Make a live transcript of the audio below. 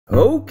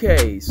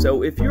Okay,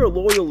 so if you're a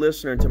loyal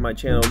listener to my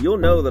channel, you'll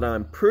know that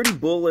I'm pretty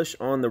bullish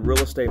on the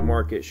real estate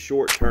market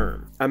short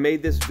term. I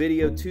made this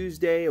video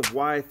Tuesday of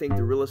why I think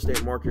the real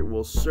estate market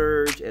will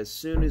surge as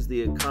soon as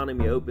the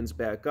economy opens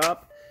back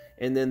up.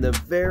 And then the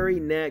very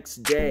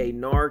next day,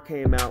 NAR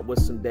came out with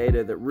some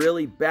data that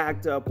really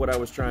backed up what I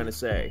was trying to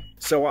say.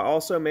 So I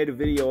also made a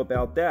video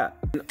about that.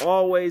 And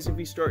always, if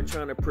you start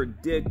trying to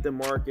predict the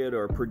market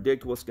or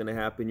predict what's going to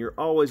happen, you're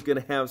always going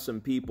to have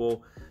some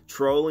people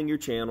trolling your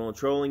channel,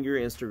 trolling your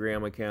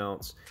Instagram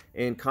accounts,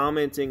 and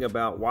commenting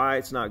about why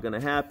it's not going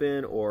to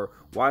happen or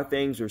why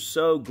things are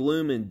so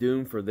gloom and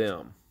doom for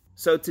them.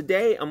 So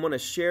today, I'm going to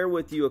share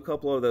with you a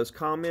couple of those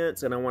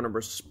comments, and I want to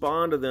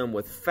respond to them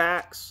with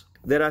facts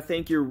that I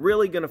think you're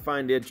really going to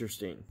find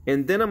interesting.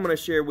 And then I'm going to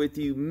share with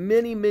you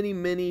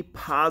many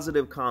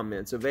positive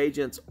comments of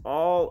agents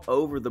all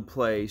over the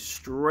place,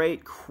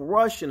 straight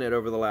crushing it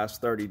over the last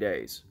 30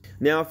 days.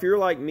 Now, if you're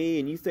like me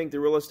and you think the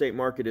real estate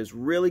market is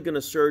really going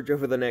to surge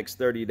over the next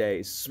 30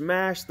 days,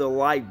 smash the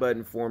like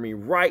button for me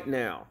right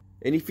now.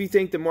 And if you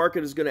think the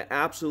market is going to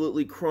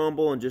absolutely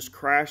crumble and just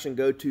crash and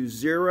go to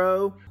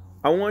zero,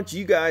 I want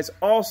you guys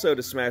also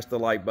to smash the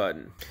like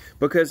button.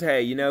 Because,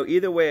 hey, you know,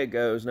 either way it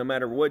goes, no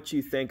matter what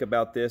you think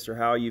about this or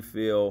how you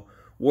feel,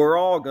 we're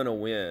all going to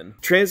win.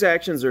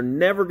 Transactions are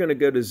never going to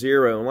go to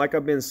zero. And like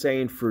I've been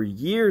saying for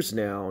years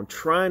now, I'm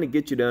trying to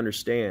get you to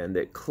understand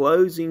that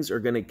closings are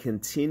going to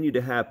continue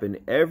to happen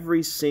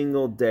every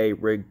single day,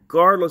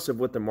 regardless of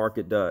what the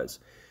market does.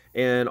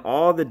 And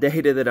all the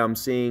data that I'm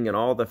seeing and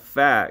all the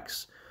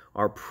facts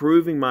are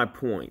proving my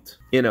point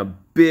in a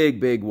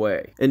big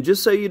way. And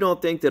just so you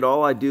don't think that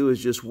all I do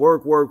is just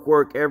work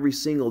every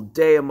single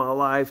day of my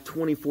life,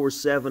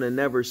 24/7 and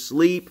never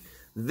sleep,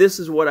 this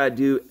is what I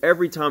do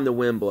every time the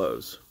wind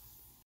blows.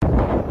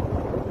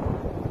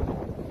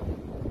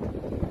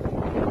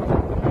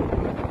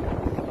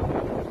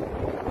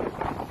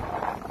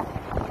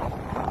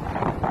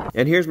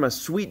 And here's my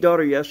sweet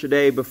daughter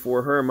yesterday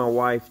before her and my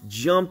wife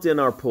jumped in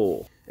our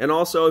pool. And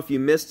also, if you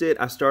missed it,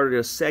 I started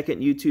a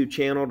second YouTube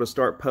channel to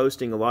start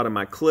posting a lot of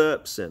my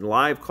clips and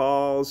live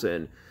calls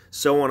and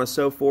so on and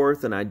so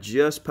forth. And I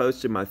just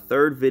posted my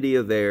third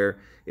video there.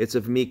 It's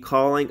of me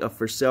calling a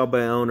for sale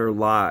by owner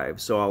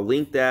live. So I'll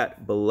link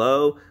that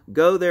below.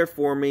 Go there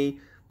for me.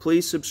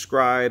 Please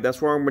subscribe.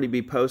 That's where I'm going to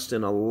be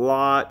posting a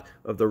lot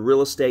of the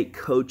real estate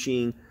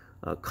coaching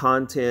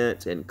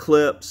content and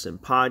clips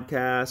and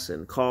podcasts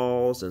and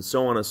calls and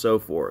so on and so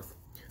forth.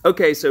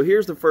 Okay, so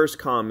here's the first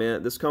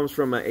comment. This comes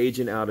from my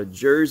agent out of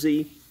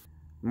Jersey.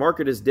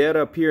 Market is dead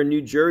up here in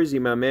New Jersey,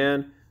 my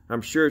man.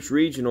 I'm sure it's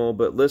regional,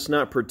 but let's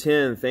not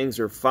pretend things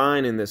are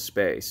fine in this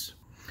space.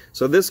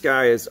 So this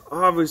guy is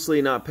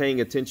obviously not paying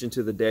attention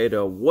to the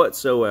data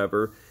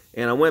whatsoever.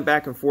 And I went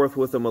back and forth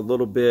with him a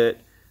little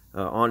bit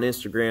on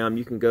Instagram.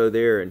 You can go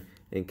there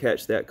and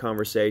catch that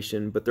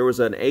conversation. But there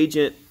was an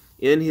agent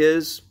in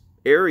his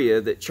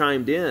area that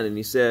chimed in and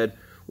he said,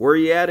 "Where are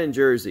you at in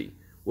Jersey?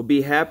 Will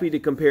be happy to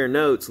compare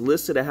notes.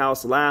 Listed a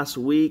house last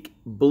week,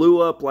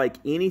 blew up like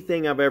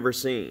anything I've ever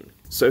seen."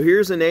 So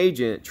here's an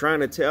agent trying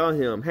to tell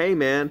him, hey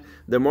man,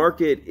 the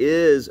market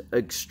is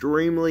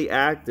extremely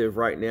active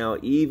right now,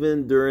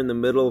 even during the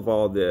middle of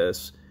all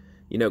this.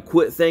 You know,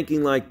 quit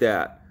thinking like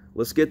that.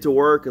 Let's get to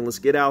work and let's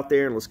get out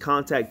there and let's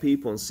contact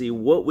people and see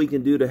what we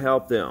can do to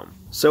help them.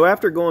 So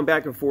after going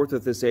back and forth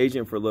with this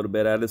agent for a little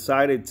bit, I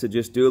decided to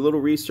just do a little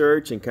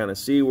research and kind of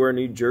see where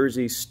New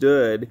Jersey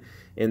stood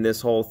in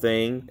this whole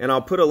thing. And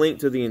I'll put a link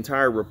to the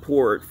entire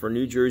report for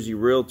New Jersey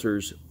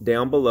realtors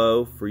down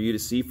below for you to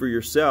see for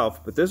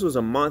yourself. But this was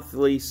a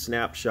monthly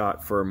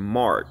snapshot for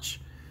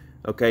March.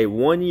 Okay,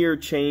 1 year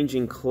change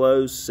in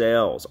closed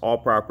sales, all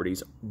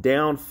properties,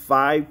 down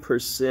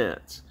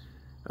 5%.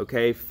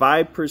 Okay,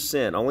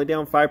 5%, only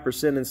down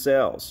 5% in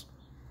sales.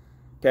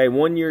 Okay,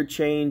 1 year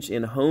change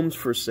in homes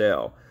for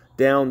sale,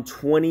 down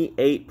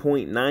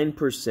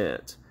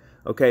 28.9%.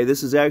 Okay,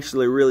 this is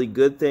actually a really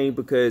good thing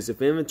because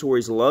if inventory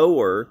is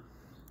lower,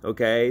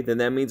 okay, then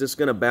that means it's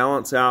going to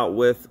balance out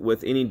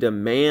with any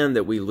demand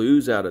that we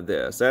lose out of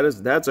this.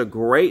 That's a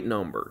great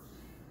number.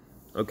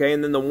 Okay,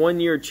 and then the 1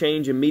 year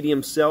change in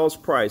medium sales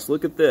price,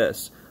 look at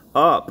this,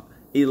 up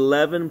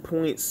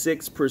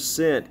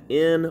 11.6%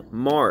 in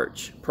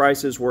March.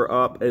 Prices were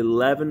up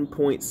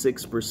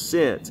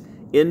 11.6%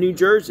 in New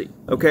Jersey.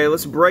 Okay,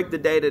 let's break the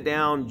data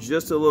down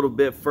just a little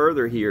bit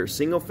further here.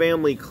 Single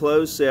family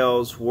closed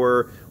sales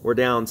were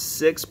down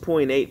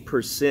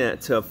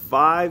 6.8% to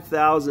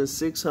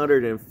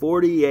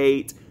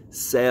 5,648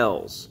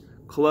 sales.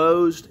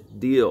 Closed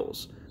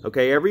deals.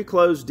 Okay, every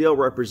closed deal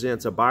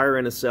represents a buyer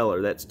and a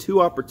seller. That's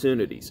two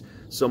opportunities.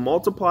 So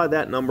multiply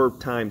that number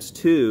times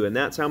 2, and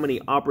that's how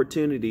many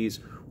opportunities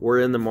were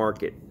in the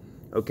market.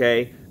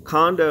 Okay,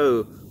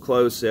 condo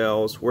closed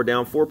sales were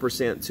down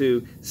 4%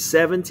 to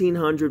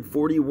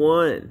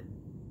 1,741.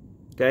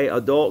 Okay,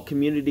 adult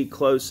community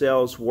closed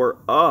sales were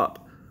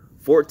up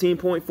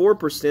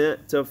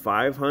 14.4% to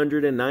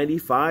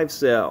 595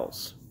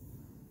 sales.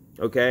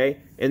 Okay,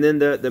 and then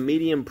the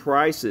median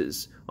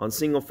prices On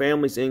single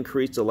families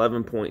increased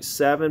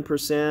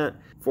 11.7%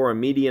 for a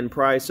median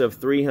price of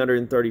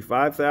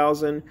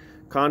 $335,000.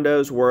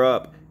 Condos were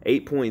up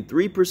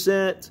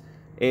 8.3%,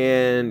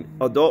 and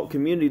adult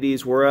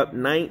communities were up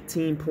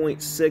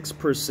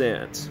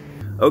 19.6%.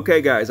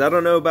 Okay guys, I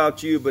don't know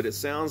about you, but it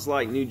sounds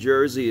like New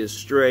Jersey is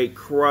straight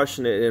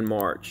crushing it in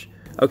March.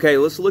 Okay,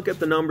 let's look at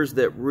the numbers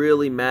that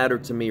really matter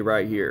to me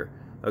right here.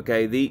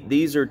 Okay,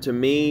 these are to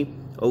me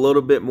a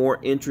little bit more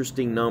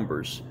interesting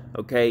numbers.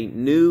 Okay,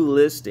 new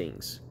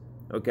listings.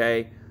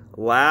 Okay,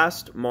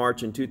 last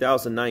March in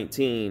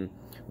 2019,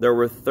 there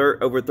were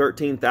over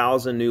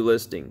 13,000 new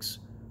listings.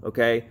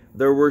 Okay,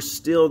 there were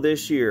still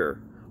this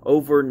year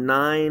over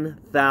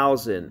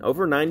 9,000,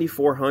 over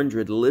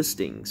 9,400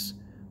 listings.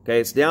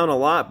 Okay, it's down a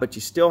lot, but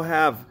you still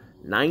have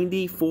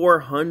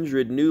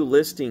 9,400 new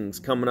listings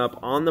coming up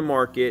on the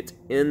market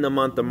in the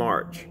month of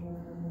March.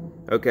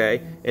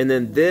 Okay, and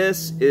then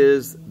this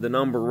is the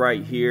number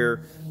right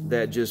here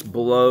that just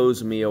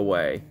blows me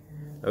away.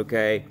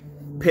 Okay,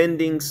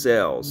 pending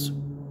sales.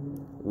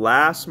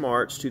 Last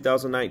March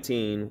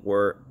 2019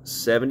 were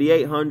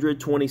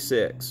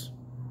 7,826.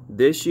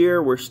 This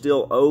year we're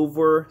still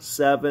over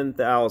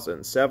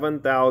 7,000,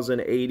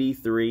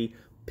 7,083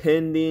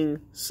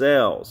 pending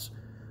sales,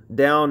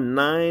 down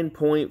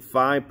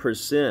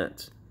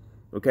 9.5%.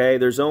 Okay,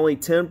 there's only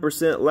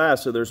 10%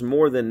 left, so there's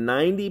more than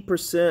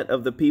 90%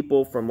 of the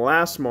people from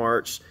last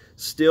March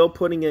still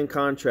putting in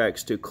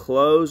contracts to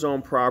close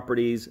on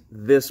properties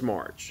this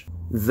March.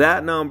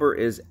 That number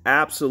is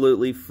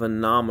absolutely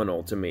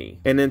phenomenal to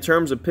me. And in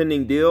terms of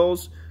pending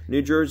deals,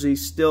 New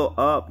Jersey's still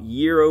up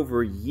year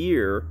over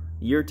year,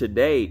 year to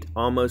date,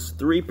 almost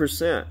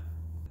 3%.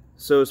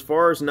 So as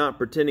far as not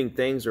pretending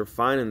things are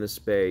fine in this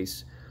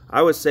space,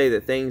 I would say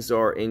that things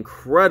are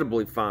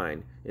incredibly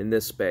fine in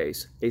this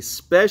space,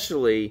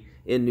 especially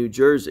in New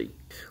Jersey.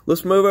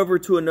 Let's move over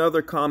to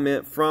another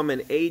comment from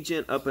an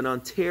agent up in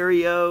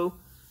Ontario.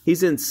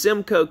 He's in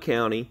Simcoe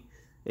County,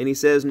 and he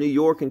says New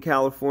York and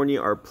California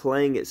are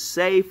playing it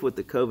safe with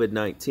the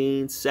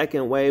COVID-19.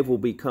 Second wave will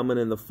be coming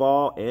in the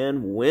fall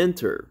and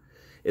winter.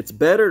 It's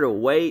better to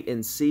wait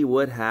and see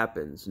what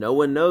happens. No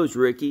one knows,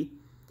 Ricky.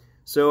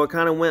 So I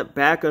kind of went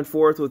back and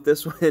forth with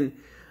this one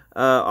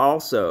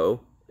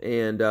also.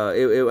 And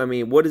I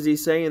mean, what is he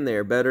saying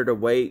there? Better to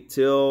wait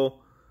till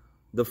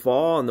the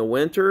fall and the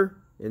winter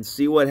and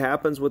see what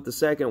happens with the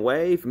second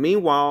wave?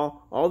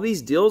 Meanwhile, all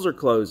these deals are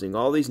closing.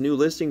 All these new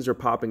listings are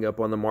popping up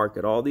on the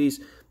market. All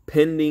these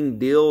pending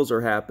deals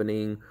are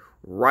happening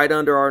right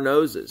under our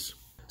noses.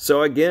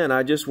 So again,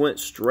 I just went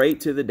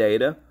straight to the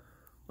data.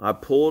 I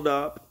pulled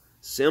up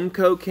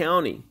Simcoe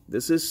County.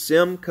 This is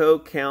Simcoe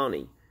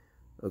County.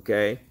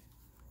 Okay.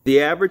 The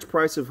average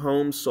price of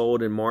homes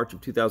sold in March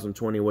of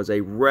 2020 was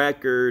a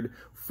record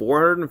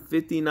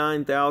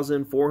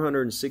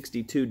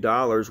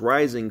 $459,462,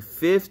 rising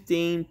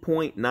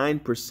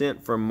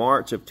 15.9% from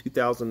March of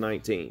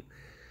 2019.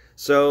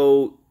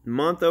 So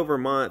month over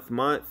month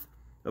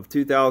of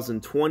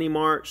 2020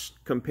 March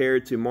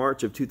compared to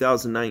March of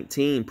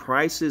 2019,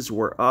 prices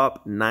were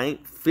up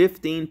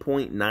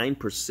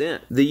 15.9%.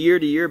 The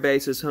year-to-year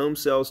basis, home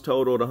sales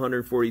totaled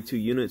 142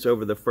 units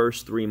over the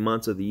first 3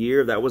 months of the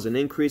year. That was an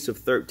increase of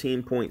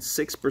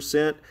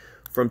 13.6%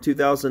 from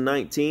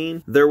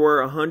 2019. There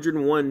were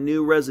 101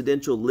 new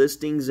residential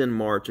listings in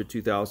March of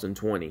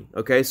 2020.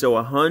 Okay, so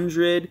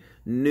 100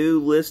 new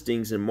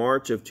listings in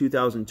March of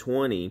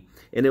 2020,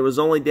 and that was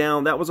only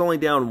down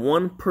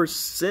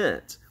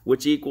 1%.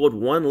 Which equaled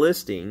one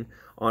listing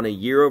on a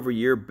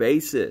year-over-year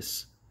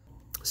basis.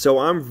 So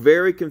I'm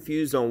very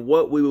confused on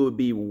what we would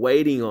be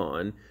waiting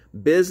on.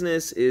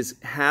 Business is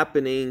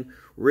happening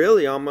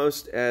really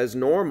almost as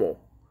normal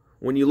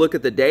when you look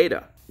at the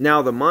data.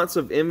 Now, the months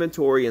of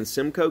inventory in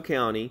Simcoe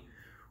County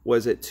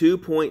was at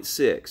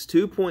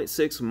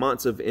 2.6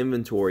 months of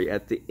inventory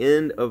at the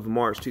end of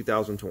March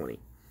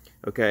 2020.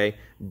 Okay,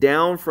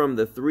 down from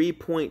the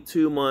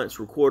 3.2 months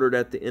recorded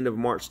at the end of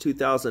March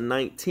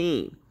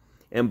 2019.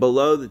 And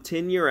below the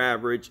 10-year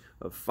average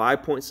of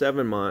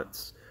 5.7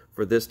 months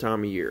for this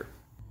time of year.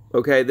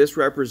 Okay, this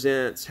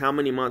represents how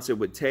many months it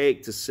would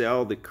take to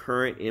sell the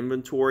current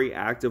inventory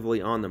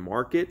actively on the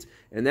market,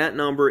 and that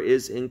number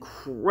is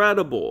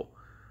incredible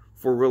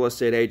for real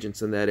estate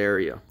agents in that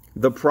area.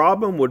 The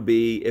problem would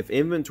be if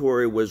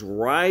inventory was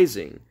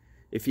rising.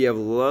 If you have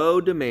low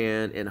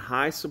demand and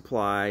high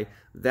supply,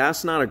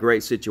 that's not a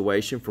great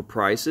situation for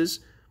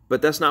prices,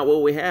 but that's not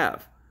what we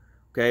have.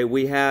 Okay,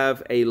 we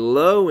have a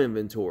low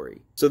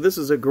inventory. So this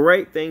is a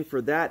great thing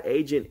for that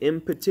agent in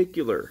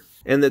particular.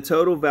 And the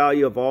total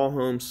value of all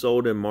homes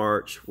sold in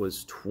March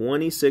was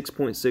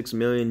 $26.6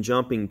 million,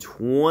 jumping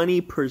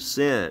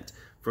 20%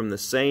 from the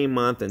same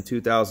month in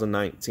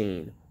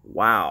 2019.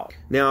 Wow.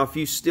 Now, if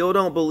you still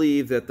don't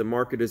believe that the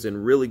market is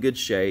in really good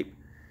shape,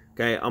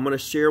 okay, I'm going to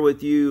share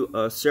with you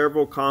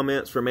several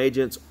comments from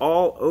agents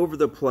all over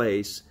the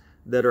place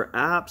that are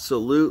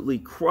absolutely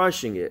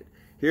crushing it.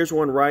 Here's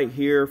one right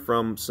here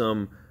from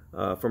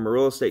a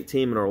real estate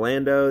team in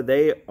Orlando.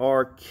 They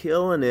are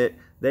killing it.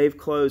 They've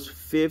closed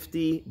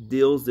 50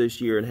 deals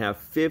this year and have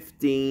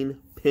 15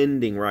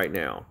 pending right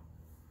now.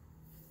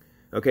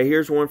 Okay,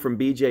 here's one from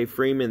BJ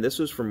Freeman. This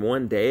was from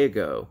 1 day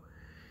ago.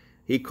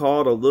 He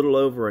called a little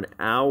over an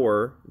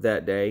hour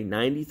that day,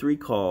 93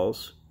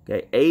 calls,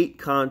 okay, 8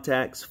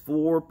 contacts,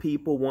 4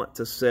 people want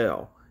to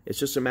sell. It's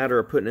just a matter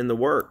of putting in the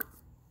work.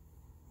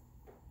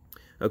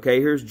 Okay,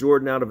 here's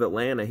Jordan out of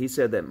Atlanta. He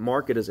said that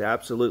market is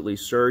absolutely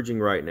surging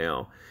right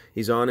now.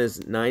 He's on his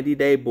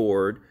 90-day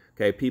board,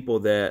 okay, people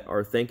that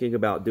are thinking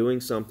about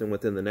doing something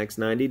within the next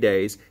 90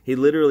 days. He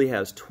literally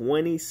has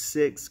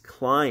 26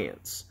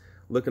 clients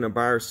looking to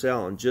buy or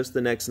sell in just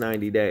the next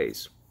 90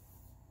 days.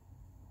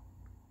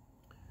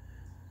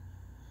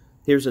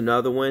 Here's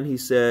another one. He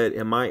said,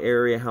 in my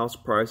area, house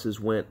prices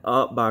went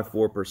up by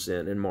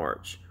 4% in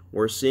March.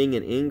 We're seeing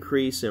an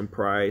increase in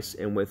price,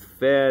 and with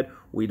Fed,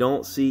 we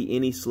don't see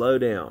any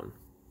slowdown.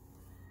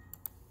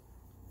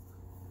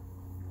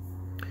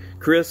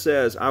 Chris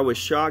says, I was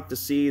shocked to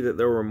see that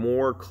there were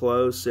more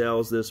closed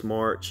sales this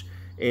March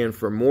and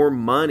for more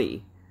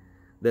money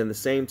than the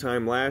same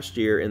time last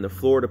year in the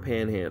Florida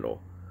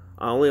Panhandle.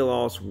 I only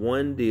lost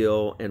 1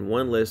 deal and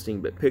 1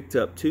 listing, but picked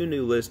up 2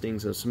 new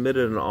listings and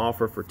submitted an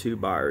offer for 2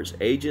 buyers.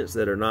 Agents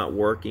that are not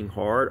working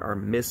hard are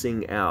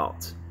missing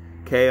out.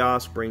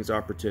 Chaos brings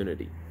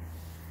opportunity.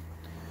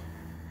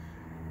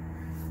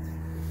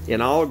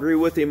 And I'll agree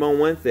with him on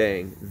one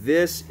thing.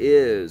 This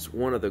is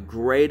one of the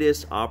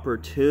greatest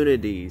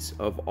opportunities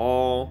of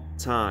all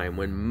time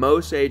when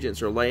most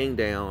agents are laying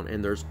down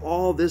and there's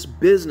all this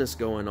business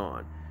going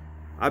on.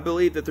 I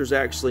believe that there's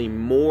actually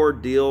more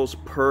deals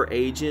per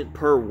agent,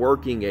 per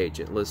working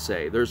agent, let's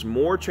say. There's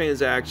more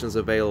transactions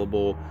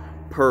available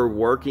per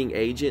working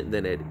agent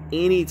than at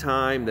any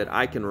time that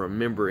I can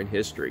remember in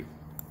history.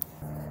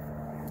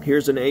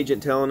 Here's an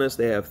agent telling us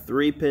they have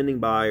 3 pending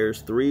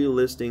buyers, 3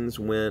 listings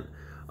went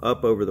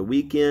up over the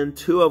weekend.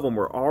 2 of them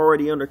were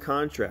already under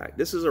contract.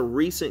 This is a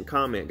recent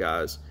comment,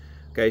 guys.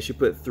 Okay, she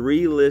put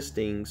 3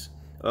 listings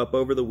up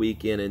over the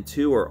weekend and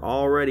 2 are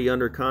already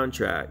under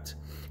contract.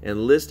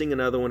 And listing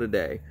another one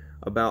today.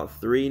 About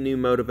 3 new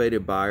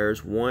motivated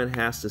buyers. 1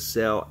 has to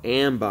sell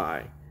and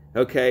buy.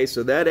 Okay,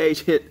 so that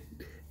agent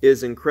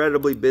is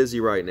incredibly busy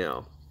right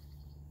now.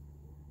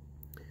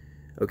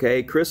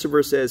 Okay,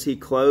 Christopher says he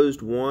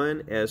closed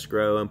 1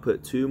 escrow and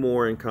put 2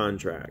 more in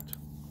contract.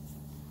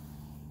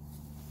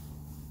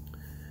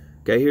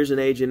 Okay, here's an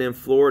agent in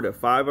Florida,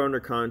 5 under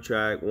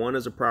contract. 1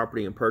 is a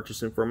property I'm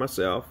purchasing for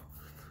myself.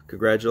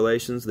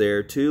 Congratulations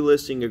there. 2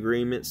 listing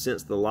agreements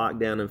since the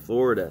lockdown in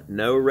Florida.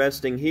 No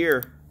resting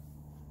here.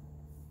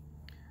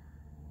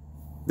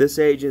 This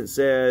agent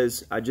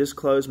says, I just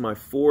closed my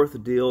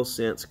 4th deal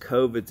since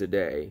COVID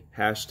today.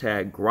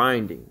 Hashtag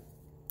grinding.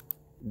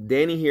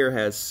 Danny here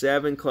has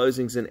 7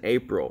 closings in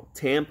April.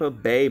 Tampa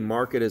Bay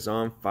market is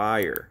on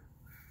fire.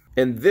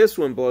 And this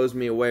one blows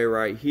me away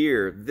right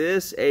here.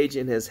 This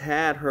agent has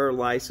had her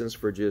license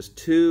for just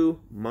 2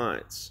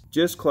 months.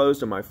 Just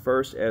closed on my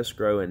first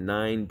escrow in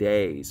 9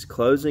 days.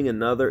 Closing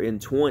another in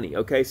 20.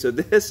 Okay, so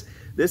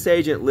this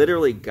agent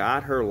literally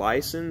got her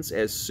license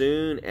as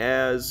soon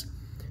as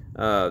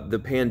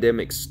the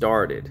pandemic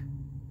started.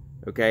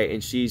 Okay,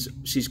 and she's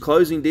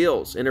closing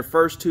deals in her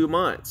first 2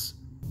 months.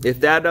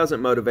 If that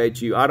doesn't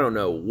motivate you, I don't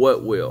know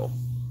what will.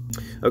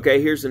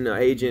 Okay, here's an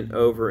agent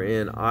over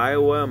in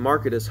Iowa.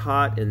 Market is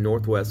hot in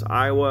northwest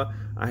Iowa.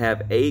 I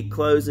have 8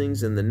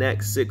 closings in the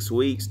next 6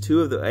 weeks.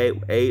 2 of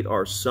the 8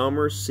 are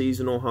summer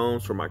seasonal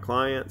homes for my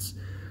clients.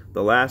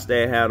 The last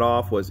day I had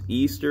off was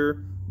Easter.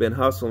 Been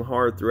hustling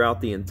hard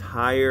throughout the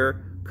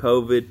entire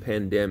COVID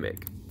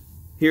pandemic.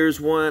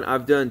 Here's one.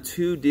 I've done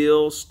 2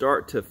 deals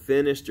start to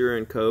finish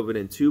during COVID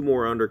and 2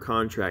 more under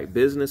contract.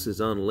 Business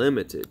is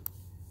unlimited.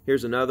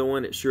 Here's another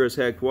one. It sure as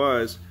heck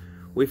was.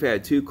 We've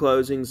had 2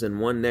 closings and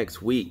 1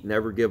 next week.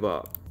 Never give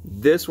up.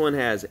 This one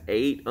has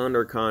 8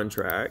 under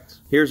contract.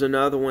 Here's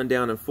another one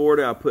down in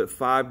Florida. I put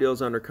 5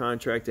 deals under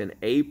contract in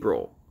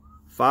April.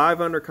 5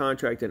 under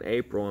contract in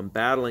April and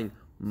battling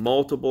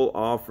multiple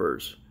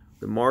offers.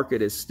 The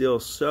market is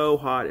still so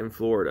hot in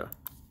Florida.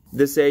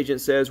 This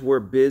agent says we're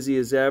busy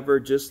as ever.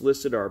 Just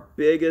listed our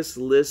biggest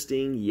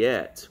listing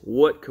yet.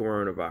 What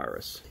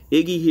coronavirus?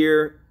 Iggy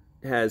here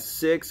has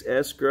 6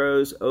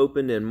 escrows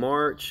opened in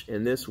March,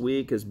 and this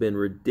week has been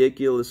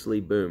ridiculously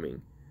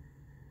booming.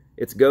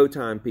 It's go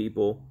time,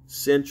 people.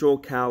 Central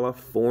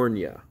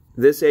California.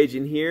 This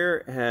agent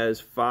here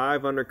has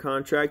 5 under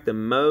contract, the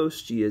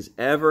most she has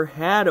ever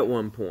had at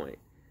one point.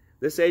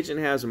 This agent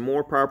has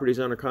more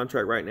properties under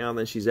contract right now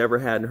than she's ever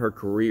had in her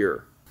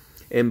career.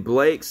 And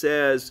Blake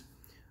says,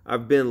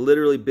 I've been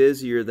literally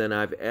busier than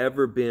I've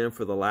ever been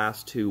for the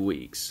last 2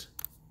 weeks.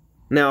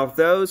 Now, if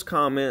those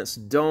comments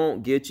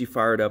don't get you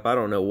fired up, I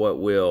don't know what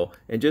will.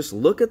 And just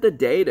look at the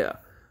data.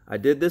 I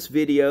did this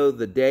video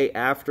the day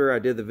after I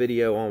did the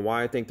video on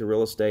why I think the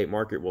real estate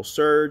market will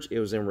surge. It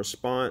was in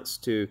response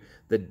to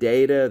the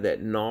data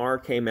that NAR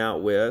came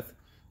out with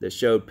that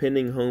showed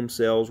pending home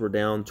sales were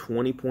down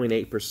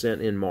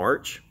 20.8% in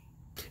March.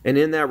 And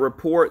in that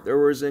report, there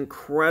was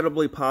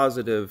incredibly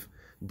positive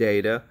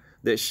data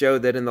that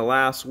showed that in the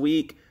last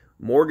week,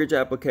 mortgage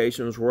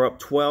applications were up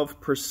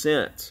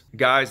 12%.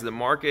 Guys, the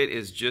market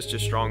is just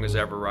as strong as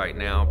ever right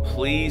now.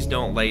 Please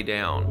don't lay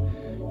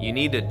down. You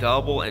need to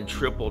double and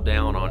triple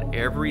down on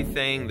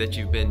everything that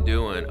you've been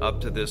doing up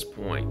to this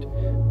point.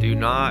 Do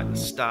not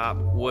stop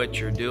what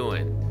you're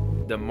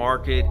doing. The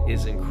market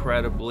is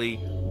incredibly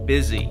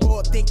busy.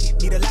 Thinking,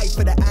 need a life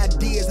for the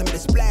ideas. I'm in a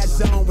splash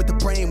zone with the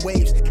brain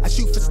waves. I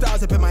shoot for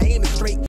stars up in my aim is straight.